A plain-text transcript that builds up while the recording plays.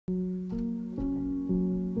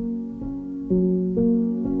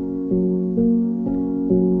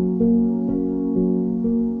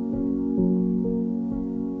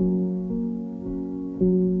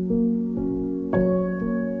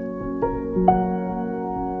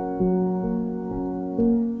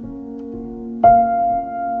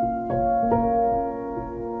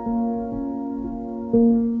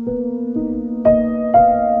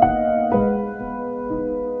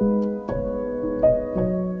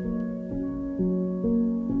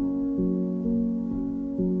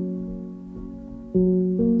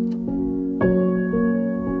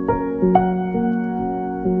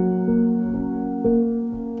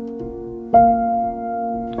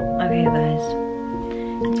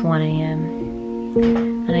It's 1 a.m.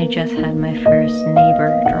 and I just had my first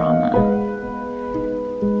neighbor drama.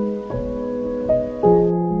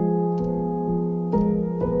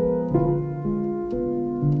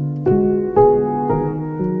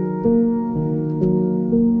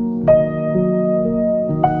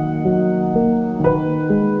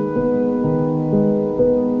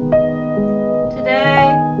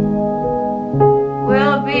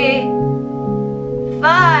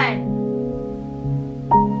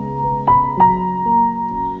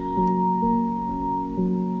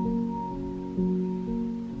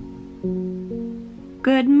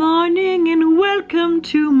 Good morning and welcome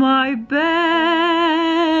to my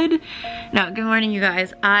bed. No, good morning you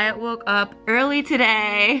guys. I woke up early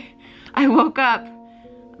today. I woke up,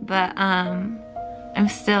 but I'm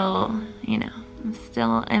still, you know, I'm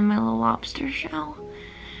still in my little lobster shell.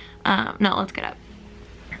 No, let's get up.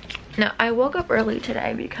 No, I woke up early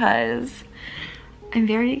today because I'm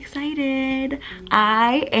very excited.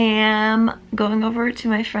 I am going over to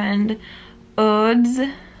my friend Aude's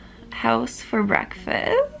house for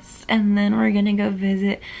breakfast, and then we're gonna go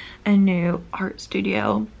visit a new art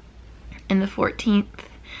studio in the 14th,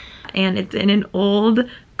 and it's in an old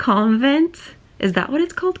convent. Is that what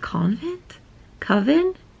it's called? Convent?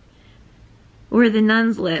 Coven? Where the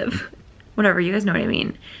nuns live. Whatever, you guys know what I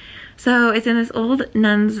mean. So it's in this old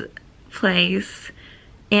nun's place,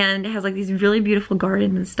 and it has like these really beautiful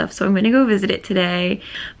gardens and stuff. So I'm gonna go visit it today.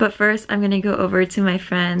 But first I'm gonna go over to my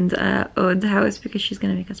friend Aude's house because she's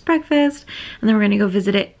gonna make us breakfast. And then we're gonna go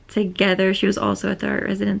visit it together. She was also at the art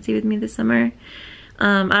residency with me this summer.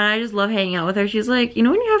 And I just love hanging out with her. She's like, you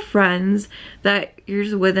know when you have friends that you're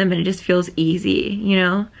just with them and it just feels easy, you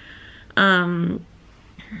know?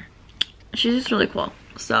 She's just really cool.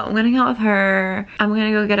 So I'm gonna hang out with her. I'm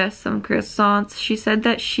gonna go get us some croissants. She said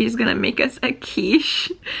that she's gonna make us a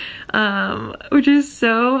quiche, which is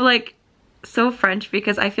so like so French,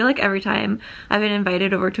 because I feel like every time I've been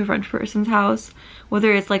invited over to a French person's house,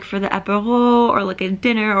 whether it's like for the apéro or like a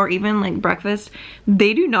dinner or even like breakfast,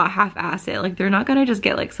 they do not half-ass it. Like they're not gonna just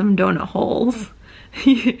get like some donut holes,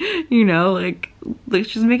 you know, like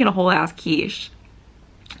she's making a whole ass quiche.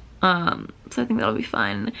 So I think that'll be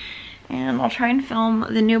fun. And I'll try and film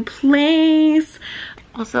the new place.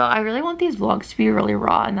 Also, I really want these vlogs to be really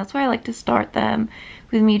raw, and that's why I like to start them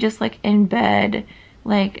with me just like in bed,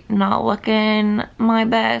 like not looking my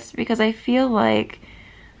best, because I feel like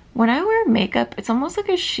when I wear makeup, it's almost like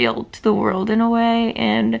a shield to the world in a way.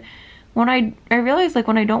 And when I realize like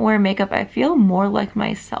when I don't wear makeup, I feel more like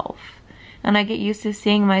myself, and I get used to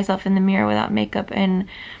seeing myself in the mirror without makeup, and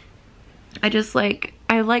I just like,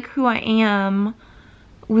 I like who I am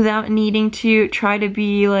without needing to try to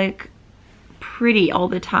be like pretty all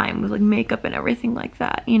the time with like makeup and everything like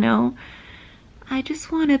that, you know? I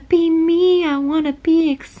just want to be me. I want to be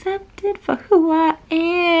accepted for who I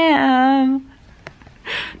am.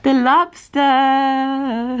 The lobster.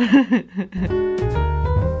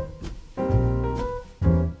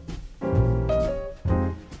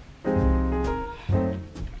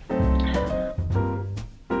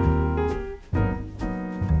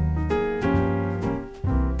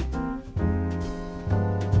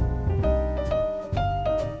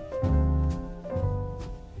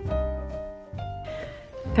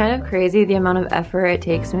 Kind of crazy the amount of effort it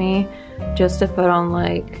takes me just to put on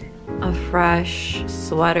like a fresh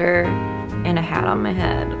sweater and a hat on my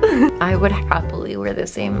head. I would happily wear the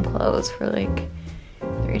same clothes for like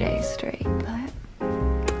 3 days straight, but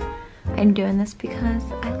I'm doing this because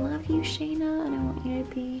I love you, Shayna, and I want you to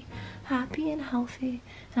be happy and healthy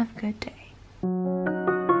and have a good day.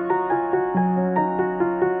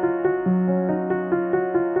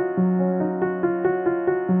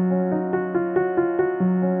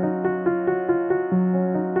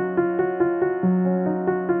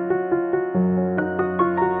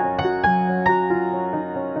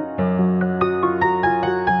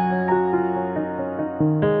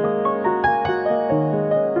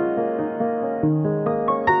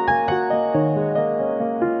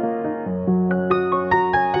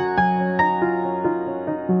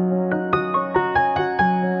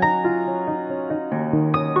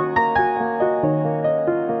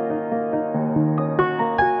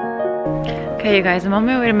 Okay, you guys, I'm on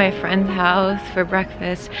my way to my friend's house for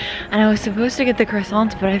breakfast, and I was supposed to get the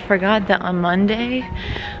croissants, but I forgot that on Monday,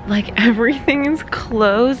 like, everything is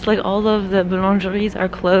closed. Like, all of the boulangeries are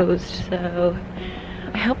closed, so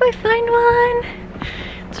I hope I find one.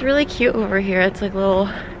 It's really cute over here. It's like a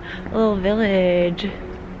little village.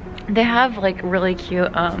 They have like really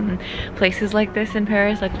cute places like this in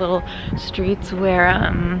Paris, like little streets where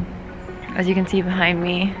as you can see behind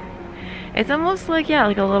me, it's almost like, yeah,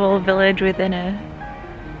 like a little village within a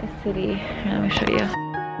city. Here, let me show you.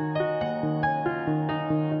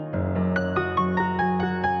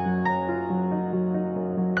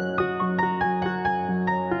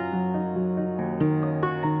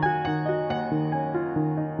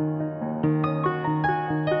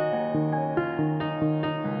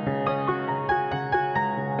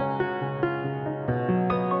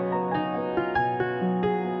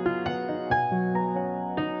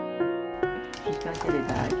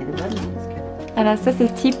 Alors ça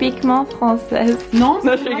c'est typiquement française. Non, je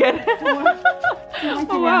rigole.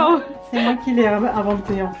 C'est moi qui l'ai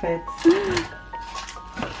inventé en fait.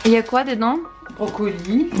 Il y a quoi dedans?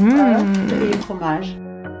 Brocoli et fromage.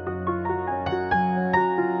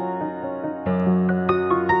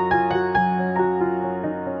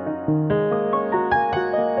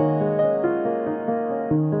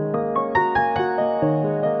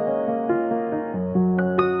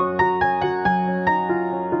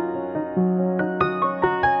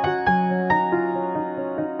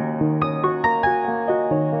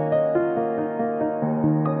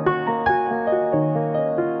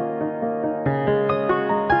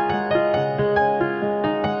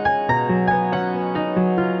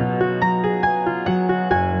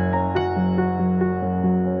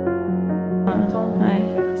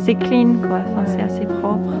 C'est clean quoi, enfin, c'est assez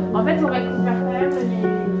propre. En fait, on récupère quand même les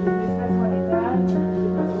espaces toilettages.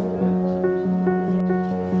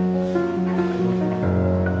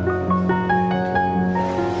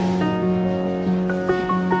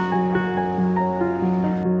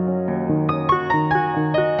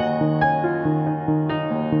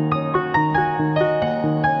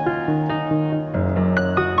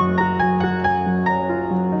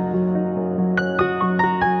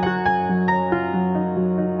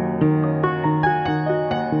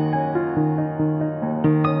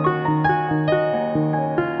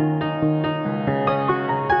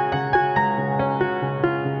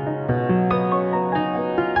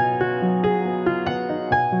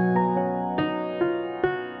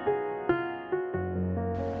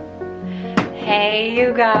 Hey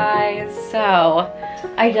you guys, so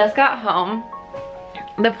I just got home.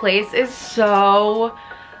 The place is so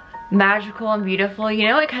magical and beautiful. You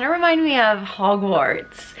know, it kind of reminded me of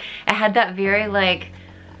Hogwarts. It had that very like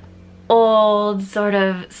old sort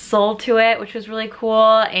of soul to it, which was really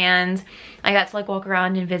cool, and I got to like walk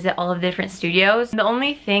around and visit all of the different studios. The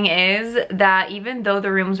only thing is that even though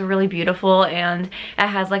the rooms were really beautiful and it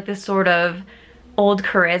has like this sort of old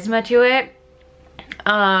charisma to it,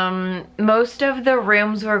 most of the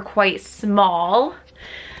rooms were quite small,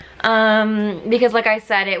 because like I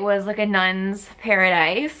said, it was like a nun's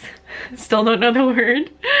paradise. Still don't know the word.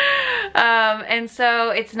 And so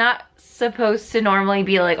it's not supposed to normally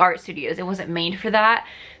be like art studios. It wasn't made for that.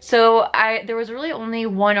 So there was really only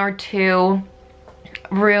 1 or 2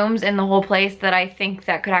 rooms in the whole place that I think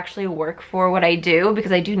that could actually work for what I do,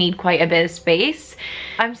 because I do need quite a bit of space.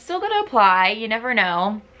 I'm still gonna apply, you never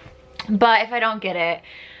know. But if I don't get it,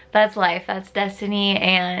 that's life, that's destiny,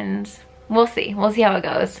 and we'll see how it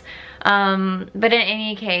goes. But in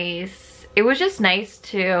any case, it was just nice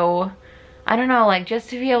to, I don't know, like just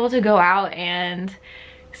to be able to go out and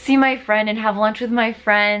see my friend and have lunch with my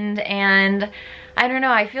friend. And I don't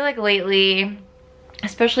know, I feel like lately,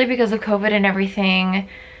 especially because of COVID and everything,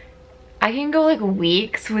 I can go like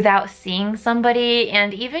weeks without seeing somebody,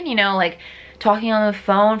 and even, you know, like talking on the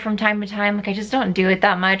phone from time to time, like I just don't do it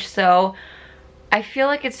that much. So I feel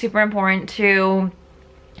like it's super important to,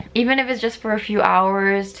 even if it's just for a few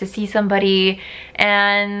hours, to see somebody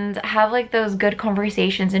and have like those good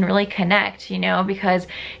conversations and really connect, you know, because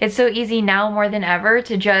it's so easy now more than ever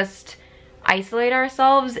to just isolate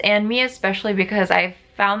ourselves, and me especially, because I've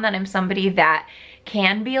found that I'm somebody that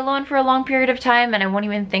can be alone for a long period of time, and I won't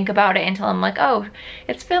even think about it until I'm like, oh,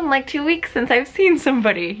 it's been like 2 weeks since I've seen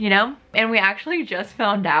somebody, you know? And we actually just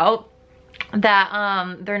found out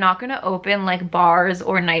that they're not gonna open like bars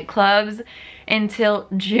or nightclubs until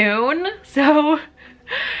June. So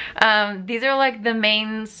these are like the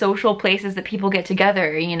main social places that people get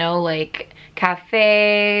together, you know, like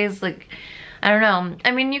cafes, like, I don't know.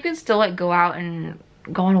 I mean, you can still like go out and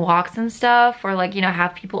go on walks and stuff, or like, you know,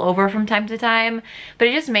 have people over from time to time, but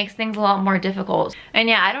it just makes things a lot more difficult. And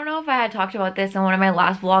yeah, I don't know if I had talked about this in one of my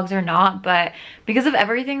last vlogs or not, but because of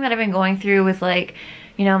everything that I've been going through with like,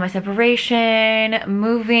 you know, my separation,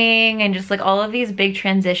 moving, and just like all of these big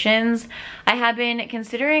transitions, I have been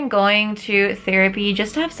considering going to therapy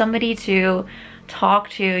just to have somebody to talk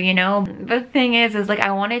to, you know. The thing is like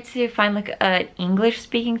I wanted to find like an English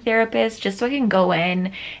speaking therapist, just so I can go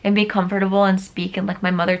in and be comfortable and speak in like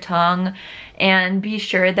my mother tongue and be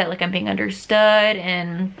sure that like I'm being understood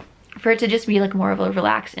and for it to just be like more of a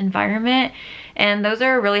relaxed environment. And those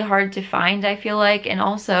are really hard to find, I feel like. And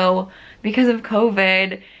also because of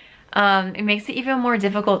COVID, it makes it even more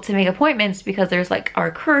difficult to make appointments because there's like our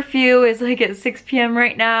curfew is like at 6 p.m.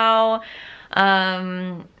 right now.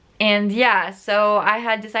 And yeah, so I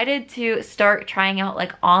had decided to start trying out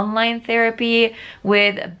like online therapy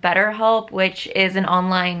with BetterHelp, which is an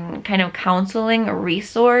online kind of counseling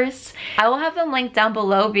resource. I will have them linked down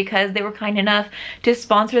below because they were kind enough to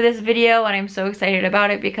sponsor this video, and I'm so excited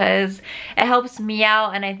about it because it helps me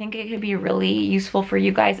out and I think it could be really useful for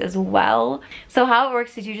you guys as well. So how it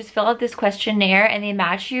works is you just fill out this questionnaire and they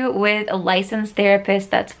match you with a licensed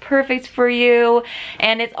therapist that's perfect for you.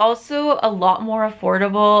 And it's also a lot more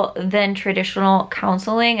affordable than traditional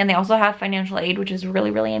counseling, and they also have financial aid, which is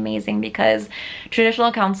really, really amazing because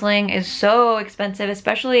traditional counseling is so expensive,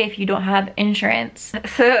 especially if you don't have insurance.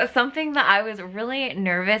 So something that I was really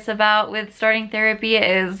nervous about with starting therapy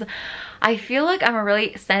is I feel like I'm a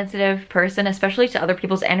really sensitive person, especially to other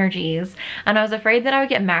people's energies, and I was afraid that I would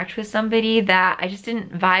get matched with somebody that I just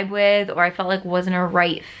didn't vibe with or I felt like wasn't a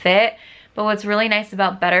right fit. But what's really nice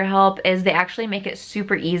about BetterHelp is they actually make it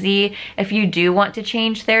super easy if you do want to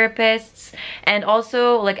change therapists. And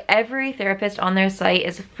also, like, every therapist on their site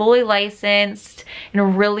is fully licensed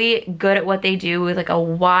and really good at what they do with like a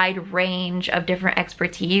wide range of different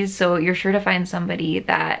expertise. So you're sure to find somebody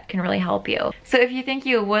that can really help you. So if you think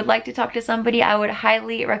you would like to talk to somebody, I would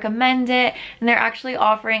highly recommend it. And they're actually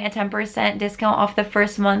offering a 10% discount off the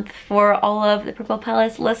first month for all of the Purple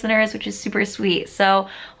Palace listeners, which is super sweet. So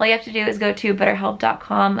all you have to do is go to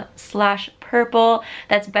betterhelp.com/purple.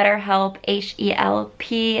 That's BetterHelp,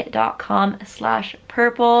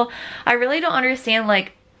 HELP.com/purple. I really don't understand,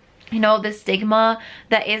 like, you know, the stigma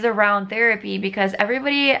that is around therapy because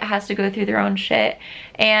everybody has to go through their own shit.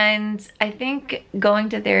 And I think going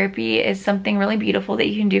to therapy is something really beautiful that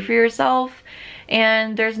you can do for yourself.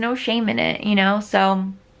 And there's no shame in it, you know? So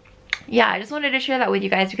yeah, I just wanted to share that with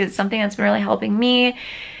you guys because it's something that's been really helping me.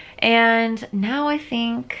 And now I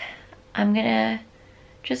think I'm gonna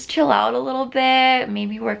just chill out a little bit,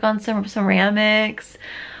 maybe work on some ceramics,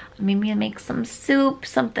 maybe make some soup,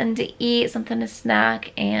 something to eat, something to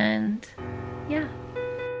snack, and yeah.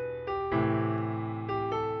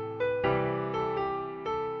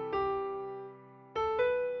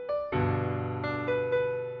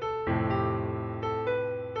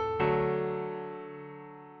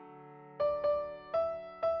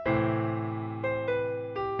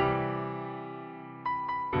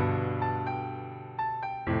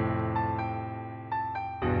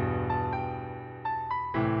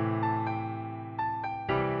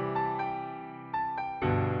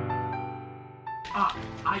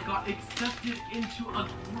 I got accepted into a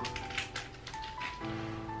group.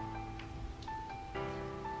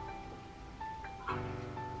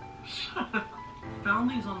 Found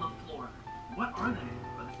these on the floor. What are they?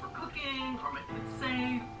 Are they for cooking? Are my kids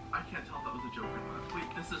safe? I can't tell if that was a joke or not. Wait,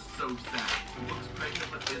 this is so sad. Looks pregnant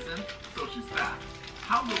but isn't, so she's fat.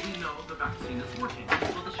 How will we know the vaccine is working?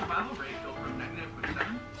 Will the survival rate go from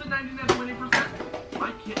 -7 to 99.8%?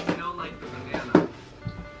 My kid feel like the banana.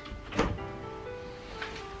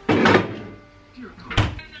 Dear God.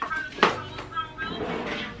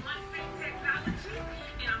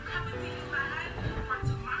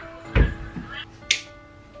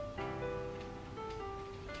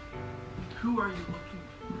 Who are you looking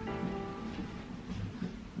for?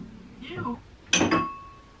 You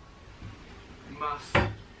must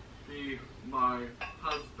be my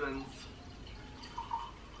husband's.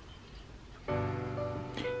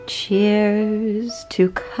 Cheers to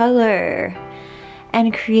color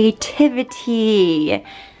and creativity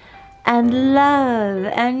and love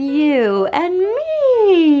and you and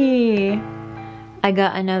me. I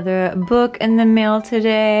got another book in the mail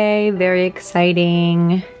today. Very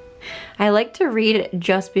exciting. I like to read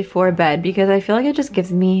just before bed because I feel like it just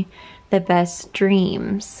gives me the best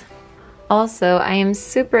dreams. Also, I am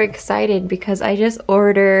super excited because I just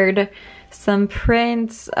ordered some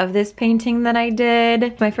prints of this painting that I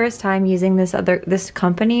did. My first time using this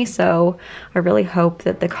company, so I really hope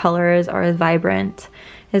that the colors are as vibrant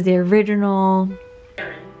as the original.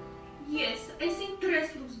 Yes, I think the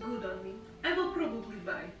rest looks good on me. I will probably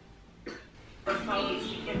buy.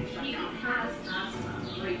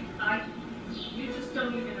 You just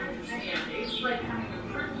don't even understand. It's like having a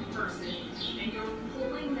crippled person and you're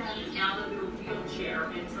pulling them out of their wheelchair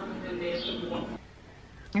and telling them they have to walk.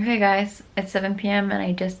 Okay guys, it's 7 p.m. and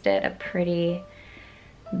I just did a pretty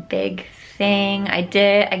big thing. I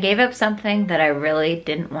gave up something that I really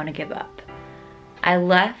didn't want to give up. I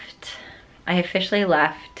officially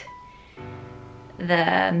left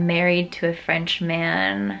the Married to a French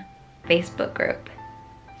Man Facebook group.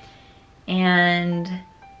 And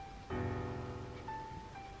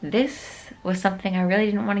this was something I really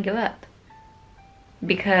didn't want to give up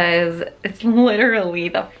because it's literally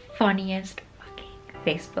the funniest fucking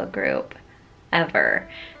Facebook group ever.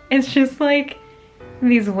 It's just like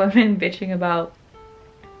these women bitching about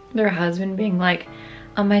their husband being like,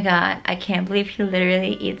 oh my god, I can't believe he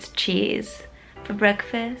literally eats cheese for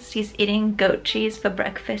breakfast. He's eating goat cheese for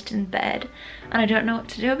breakfast in bed and I don't know what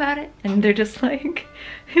to do about it. And they're just like,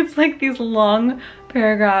 it's like these long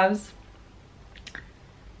paragraphs,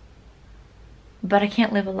 but I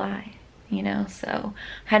can't live a lie, you know? So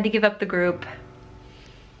I had to give up the group,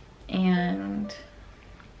 and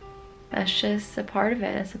that's just a part of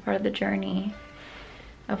it. It's a part of the journey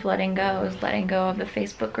of letting go, is letting go of the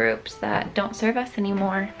Facebook groups that don't serve us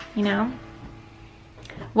anymore, you know?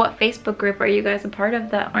 What Facebook group are you guys a part of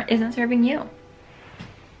that isn't serving you?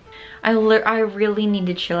 I really need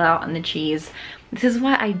to chill out on the cheese. This is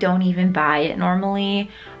why I don't even buy it normally.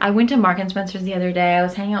 I went to Marks and Spencer's the other day. I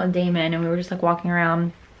was hanging out with Damon and we were just like walking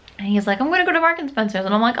around. And he's like, I'm gonna go to Marks and Spencer's.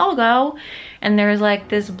 And I'm like, I'll go. And there's like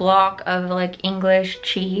this block of like English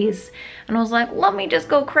cheese. And I was like, let me just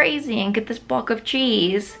go crazy and get this block of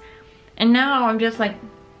cheese. And now I'm just like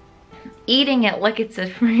eating it like it's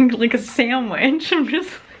like a sandwich. I'm just,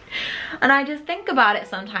 and I just think about it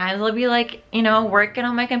sometimes. I'll be like, you know, working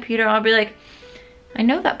on my computer. I'll be like, I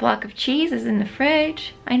know that block of cheese is in the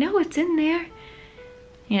fridge. I know it's in there.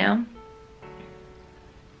 You know?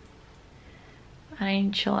 I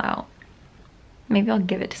need to chill out. Maybe I'll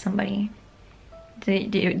give it to somebody.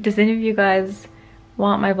 Does any of you guys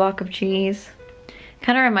want my block of cheese?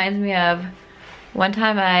 Kind of reminds me of one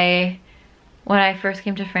time when I first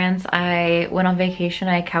came to France, I went on vacation.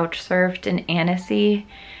 I couch surfed in Annecy,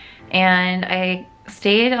 and I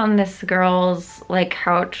stayed on this girl's like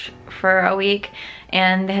couch for a week,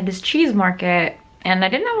 and they had this cheese market, and I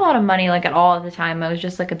didn't have a lot of money like at all at the time. I was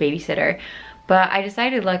just like a babysitter. But I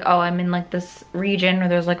decided like, oh, I'm in like this region where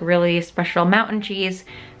there's like really special mountain cheese.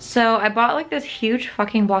 So I bought like this huge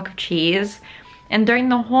fucking block of cheese. And during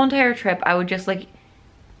the whole entire trip, I would just like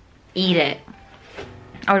eat it.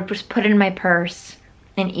 I would just put it in my purse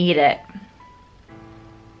and eat it.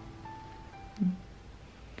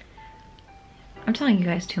 I'm telling you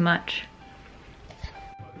guys too much.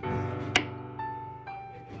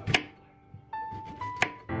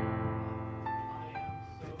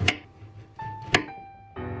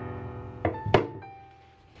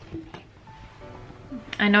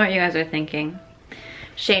 I know what you guys are thinking.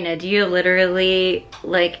 Shayna, do you literally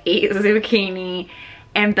like eat zucchini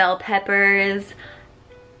and bell peppers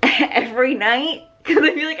every night? Because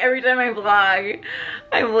I feel like every time I vlog,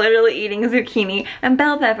 I'm literally eating zucchini and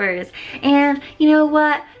bell peppers. And you know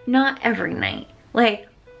what? Not every night. Like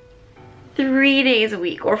 3 days a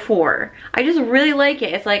week or 4. I just really like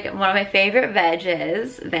it. It's like one of my favorite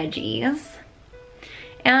veggies.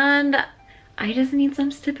 And I just need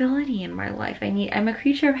some stability in my life. I'm a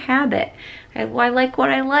creature of habit. I like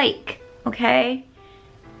what I like, okay?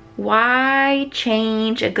 Why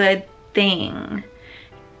change a good thing?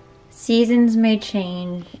 Seasons may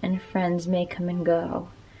change and friends may come and go,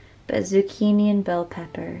 but zucchini and bell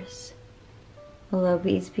peppers will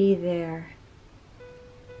always be there.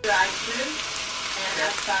 Drive-through, and I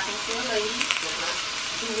was talking to a lady,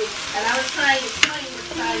 and I was trying to tell you what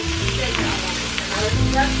size steak I wanted. And I was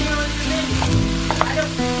up there on the menu. I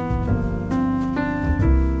don't.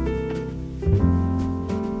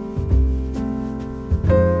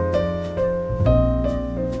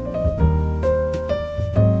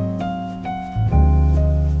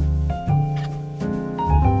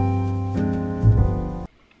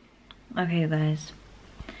 Okay guys,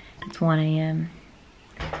 it's 1 AM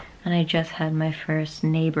and I just had my first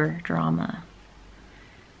neighbor drama.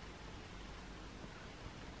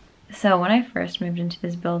 So when I first moved into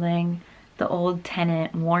this building, the old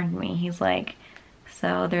tenant warned me. He's like,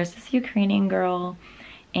 so there's this Ukrainian girl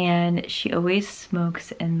and she always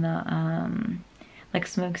smokes in the, like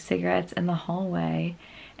smokes cigarettes in the hallway.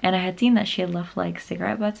 And I had seen that she had left like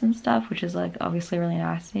cigarette butts and stuff, which is like obviously really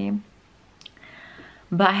nasty.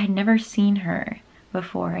 But I had never seen her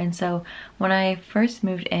before. And so when I first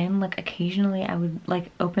moved in, like occasionally I would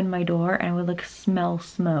like open my door and I would like smell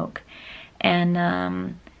smoke.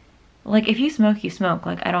 And like if you smoke, you smoke.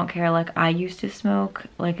 Like I don't care. Like I used to smoke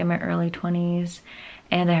like in my early 20s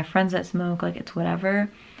and I have friends that smoke, like it's whatever.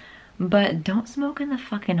 But don't smoke in the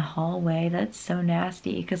fucking hallway. That's so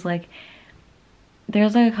nasty. Because like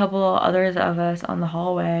there's like a couple others of us on the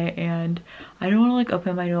hallway and I don't want to like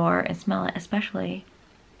open my door and smell it, especially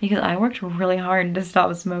because I worked really hard to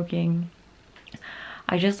stop smoking.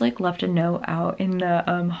 I just like left a note out in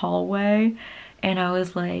the hallway, and I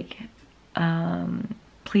was like,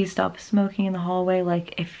 please stop smoking in the hallway.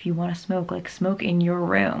 Like, if you want to smoke, like smoke in your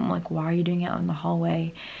room. Like, why are you doing it out in the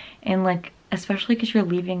hallway? And like, especially because you're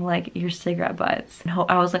leaving like your cigarette butts. And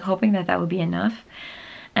I was like hoping that that would be enough.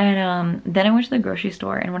 And then I went to the grocery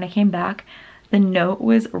store, and when I came back, the note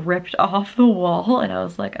was ripped off the wall, and I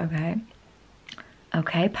was like,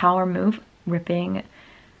 okay, power move, ripping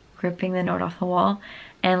the note off the wall.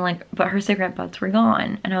 And like, but her cigarette butts were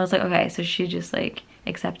gone, and I was like, okay, so she just like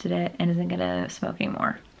accepted it and isn't gonna smoke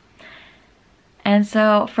anymore. And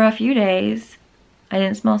so for a few days I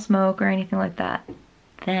didn't smell smoke or anything like that.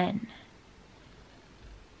 Then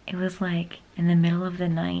it was like in the middle of the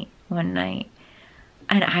night one night,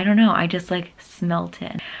 and I don't know, I just like smelt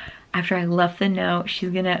it. After I left the note,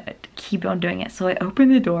 she's gonna keep on doing it. So I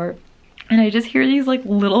opened the door, and I just hear these like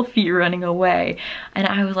little feet running away. And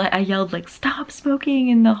I was like, I yelled like, stop smoking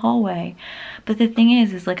in the hallway. But the thing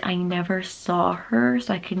is like I never saw her,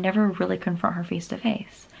 so I could never really confront her face to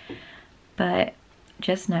face. But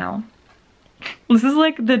just now, this is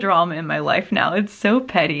like the drama in my life now. It's so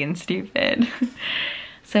petty and stupid.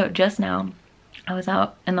 So just now, I was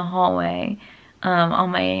out in the hallway on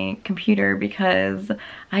my computer because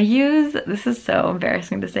I use, this is so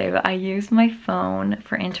embarrassing to say, but I use my phone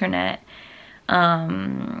for internet.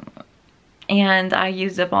 And I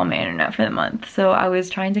used up all my internet for the month. So I was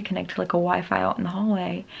trying to connect to like a Wi-Fi out in the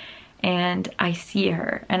hallway, and I see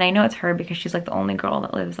her. And I know it's her because she's like the only girl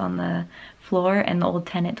that lives on the floor, and the old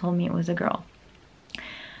tenant told me it was a girl.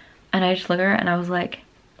 And I just look at her and I was like,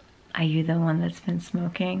 are you the one that's been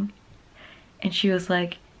smoking? And she was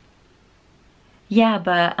like, yeah,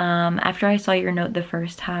 but after I saw your note the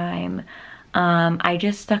first time, I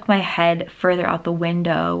just stuck my head further out the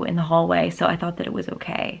window in the hallway, so I thought that it was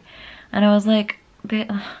okay. And I was like, but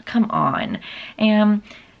come on. And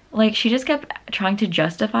like, she just kept trying to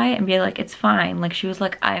justify it and be like, it's fine. Like, she was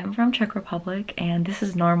like, I'm from Czech Republic and this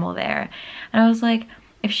is normal there. And I was like,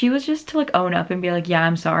 if she was just to like own up and be like, yeah,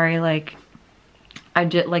 I'm sorry, like I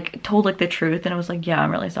just like told like the truth, and I was like, yeah,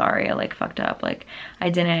 I'm really sorry, I like fucked up, like I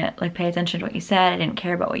didn't like pay attention to what you said, I didn't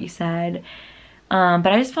care about what you said. But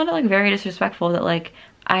I just found it like very disrespectful that like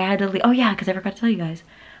I had to leave. Oh yeah, because I forgot to tell you guys,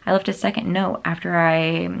 I left a second note after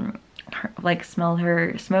I like smelled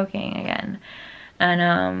her smoking again.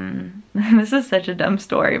 And this is such a dumb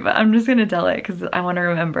story, but I'm just gonna tell it because I want to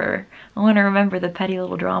remember the petty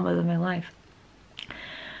little dramas of my life.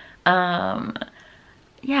 Yeah,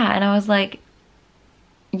 and I was like,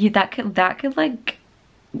 that could like,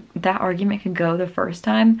 that argument could go the first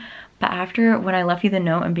time, but after, when I left you the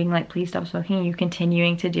note and being like, please stop smoking, you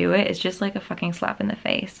continuing to do it, it's just like a fucking slap in the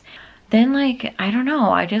face. Then like, I don't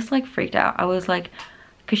know, I just like freaked out. I was like,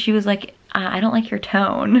 because she was like, I don't like your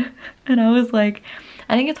tone. And I was like,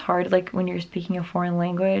 I think it's hard like when you're speaking a foreign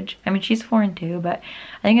language. I mean, she's foreign too, but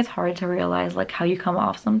I think it's hard to realize like how you come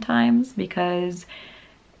off sometimes because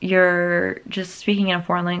you're just speaking in a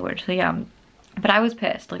foreign language. So yeah, but I was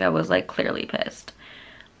pissed. Like, I was like clearly pissed.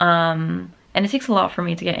 And it takes a lot for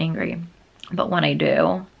me to get angry, but when I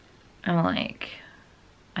do, I'm like,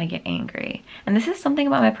 I get angry. And this is something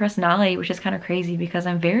about my personality which is kind of crazy because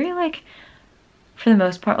I'm very like, for the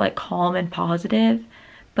most part, like calm and positive,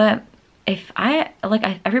 but if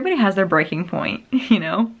everybody has their breaking point, you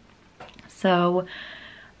know? So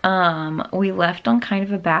we left on kind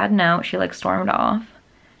of a bad note. She like stormed off,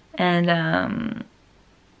 and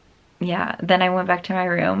yeah, then I went back to my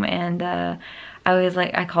room, and I was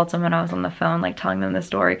like, I called someone, I was on the phone like telling them the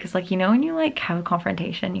story, because like, you know, when you like have a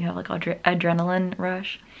confrontation, you have like adrenaline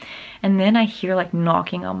rush, and then I hear like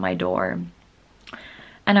knocking on my door,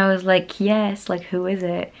 and I was like, yes, like who is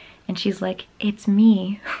it? And she's like, it's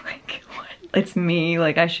me. Like, what? It's me,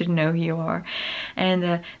 like I should know who you are.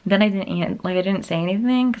 And then I didn't say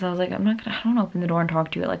anything because I was like, I don't want to open the door and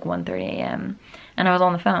talk to you at like 1:30 a.m. and I was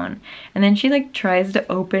on the phone. And then she like tries to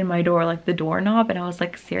open my door, like the doorknob, and I was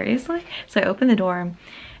like, seriously? So I opened the door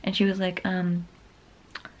and she was like,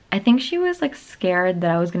 I think she was like scared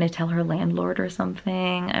that I was gonna tell her landlord or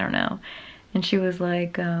something, I don't know. And she was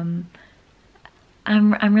like,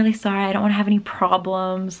 I'm really sorry, I don't want to have any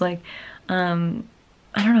problems, like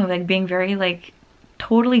I don't know, like being very like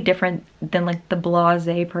totally different than like the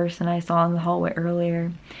blasé person I saw in the hallway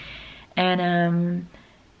earlier. And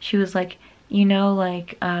she was like, you know,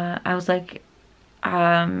 like I was like,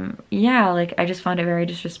 yeah, like I just found it very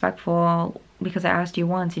disrespectful because I asked you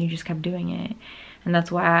once and you just kept doing it, and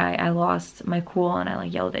that's why I lost my cool and I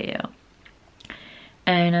like yelled at you.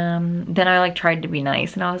 And then I like tried to be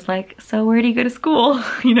nice and I was like, so where do you go to school?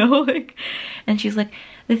 You know, like, and she's like,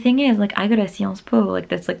 the thing is, like, I go to Sciences Po, like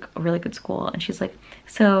that's like a really good school. And she's like,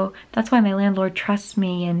 so that's why my landlord trusts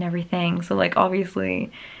me and everything. So like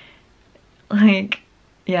obviously, like,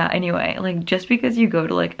 yeah, anyway, like just because you go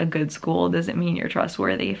to like a good school doesn't mean you're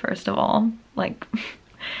trustworthy, first of all. Like,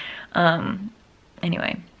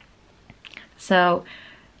 anyway. So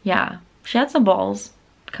yeah, she had some balls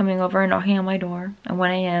coming over and knocking on my door at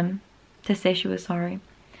 1 a.m. to say she was sorry.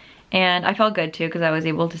 And I felt good too because I was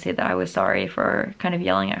able to say that I was sorry for kind of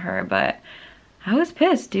yelling at her, but I was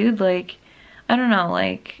pissed, dude. Like, I don't know,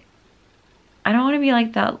 like, I don't want to be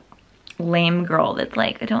like that lame girl that's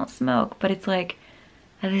like, I don't smoke, but it's like,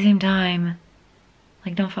 at the same time,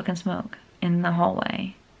 like, don't fucking smoke in the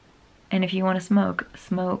hallway. And if you want to smoke,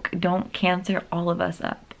 smoke. Don't cancer all of us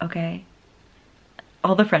up, okay?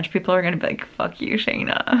 All the French people are gonna be like, fuck you,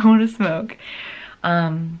 Shayna, I want to smoke.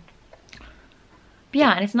 But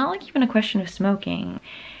yeah, and it's not like even a question of smoking.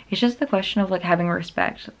 It's just the question of like having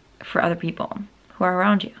respect for other people who are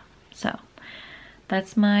around you. So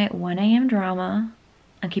that's my 1 a.m. drama.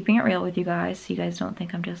 I'm keeping it real with you guys so you guys don't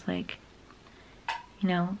think I'm just like, you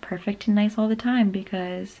know, perfect and nice all the time,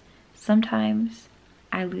 because sometimes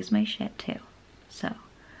I lose my shit too. So,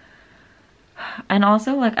 and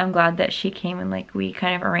also like I'm glad that she came and like we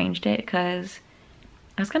kind of arranged it, because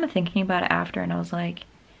I was kind of thinking about it after and I was like,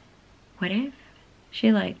 what if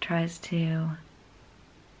she like tries to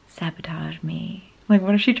sabotage me? Like,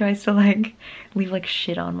 what if she tries to like leave like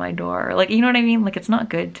shit on my door? Like, you know what I mean? Like, it's not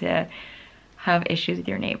good to have issues with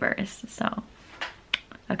your neighbors. So,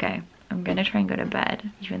 okay, I'm gonna try and go to bed,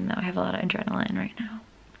 even though I have a lot of adrenaline right now.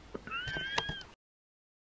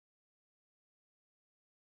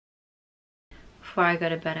 Before I go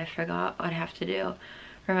to bed, I forgot what I have to do.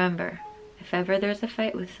 Remember, if ever there's a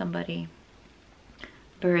fight with somebody,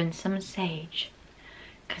 burn some sage,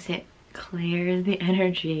 because it clears the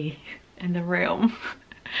energy in the room.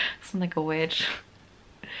 Sound like a witch.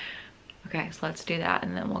 Okay, so let's do that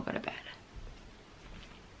and then we'll go to bed.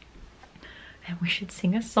 And we should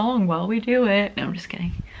sing a song while we do it. No, I'm just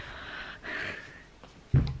kidding.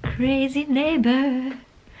 Crazy neighbor,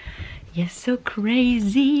 you're so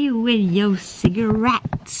crazy with your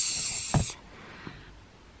cigarettes.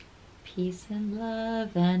 Peace and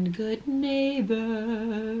love and good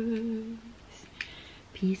neighbors.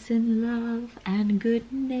 Peace and love and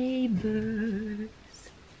good neighbors.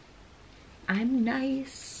 I'm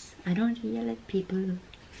nice, I don't yell at people.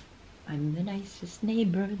 I'm the nicest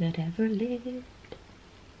neighbor that ever lived.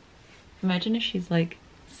 Imagine if she's like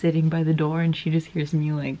sitting by the door and she just hears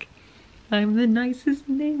me like, I'm the nicest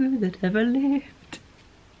neighbor that ever lived.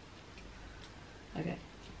 Okay.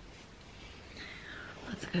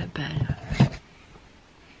 Let's go to bed.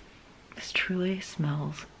 This truly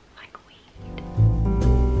smells